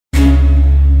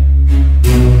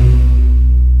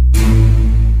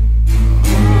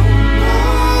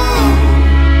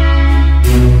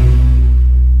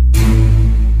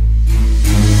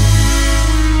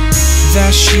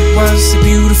was a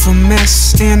beautiful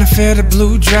mess in a faded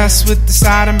blue dress with the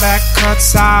side and back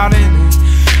cuts out in it.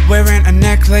 Wearing a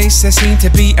necklace that seemed to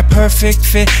be a perfect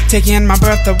fit, taking my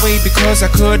breath away because I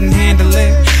couldn't handle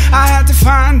it. I had to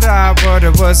find out what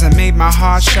it was that made my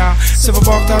heart shout. So I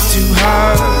walked up to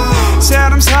her,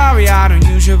 said, "I'm sorry, I don't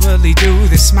usually do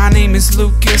this. My name is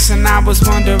Lucas, and I was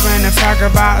wondering if I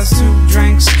could buy us 2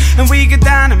 drinks, and we could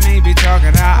dine and maybe talk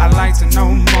it out. I'd like to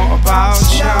know more about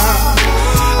you."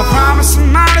 I promise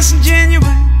I'm honest and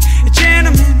genuine, a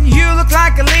gentleman. You look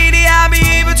like a lady I'll be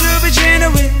able to be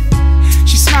genuine.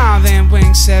 She smiled and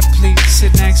winked, said, "Please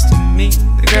sit next to me.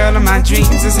 The girl of my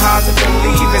dreams, it's hard to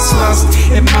believe it's lust.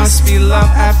 It must be love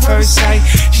at first sight.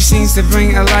 She seems to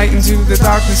bring a light into the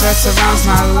darkness that surrounds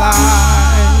my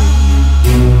life."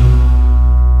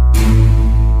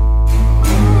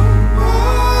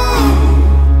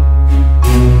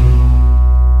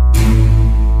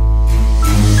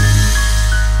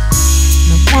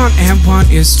 Now 1 and 1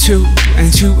 is 2,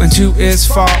 and 2 and 2 is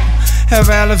 4.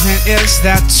 Irrelevant is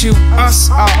that to us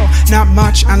all? Not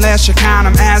much unless you count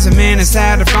them as a minute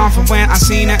that have gone from when I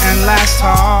seen her and last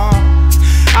talk.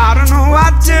 I don't know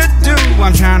what to do.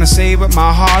 I'm trying to say what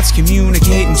my heart's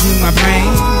communicating to my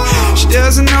brain. She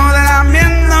doesn't know that I'm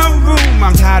in the room.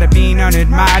 I'm tired of being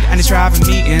unadmired and it's driving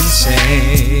me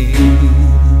insane.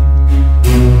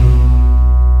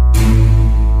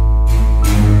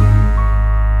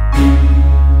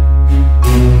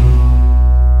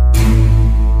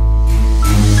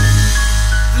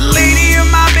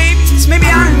 Maybe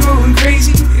I'm going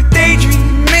crazy, a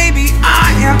daydream, maybe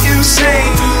I am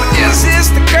insane. But is this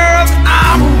the girl that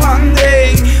I will one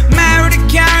day marry to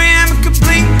carry and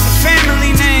complete a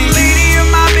family name? Lady of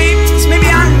my babies, maybe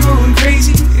I'm going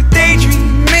crazy, a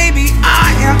daydream, maybe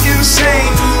I am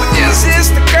insane. But is this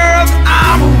the girl that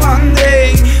I will one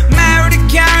day marry to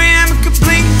carry and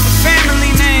complete a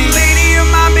family name? Lady of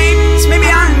my babies, maybe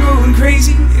I'm going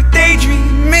crazy, a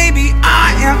daydream, maybe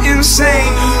I am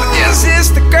insane. But is this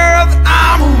the girl that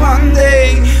I will one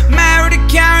day marry to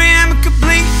carry and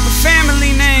complete a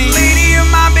family name? Lady of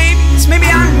my babies, maybe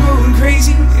I'm going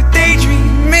crazy, a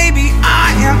daydream, maybe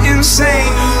I am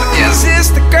insane. But is this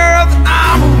the girl that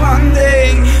I will one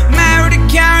day marry to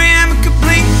carry and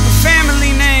complete a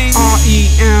family name?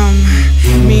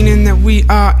 REM, meaning that we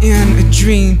are in a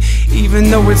dream, even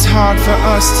though it's hard for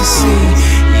us to see,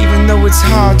 even though it's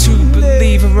hard to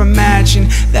believe or imagine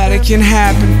that it can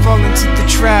happen. Fall into the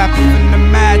trap of an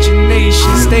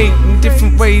imagination state in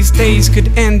different ways days could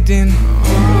end in.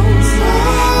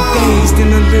 Dazed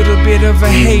in a little bit of a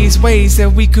haze, ways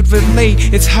that we could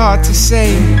relate, it's hard to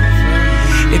say.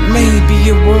 It may be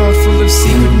a world full of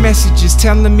secret messages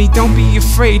telling me don't be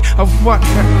afraid of what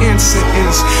her answer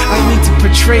is. I need to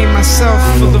portray myself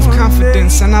full of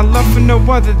confidence, and our love for no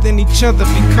other than each other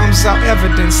becomes our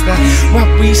evidence that what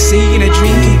we see in a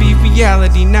dream can be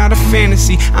reality, not a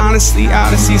fantasy. Honestly,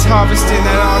 Odyssey's harvesting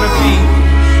that ought to be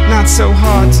not so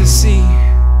hard to see.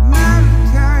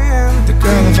 The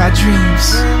girl of our dreams,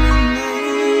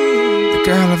 the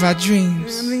girl of our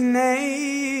dreams,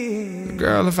 the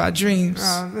girl of our dreams.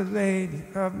 Oh, the lady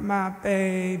of my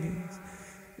babies,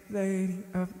 lady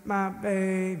of my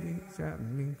babies,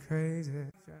 driving me crazy.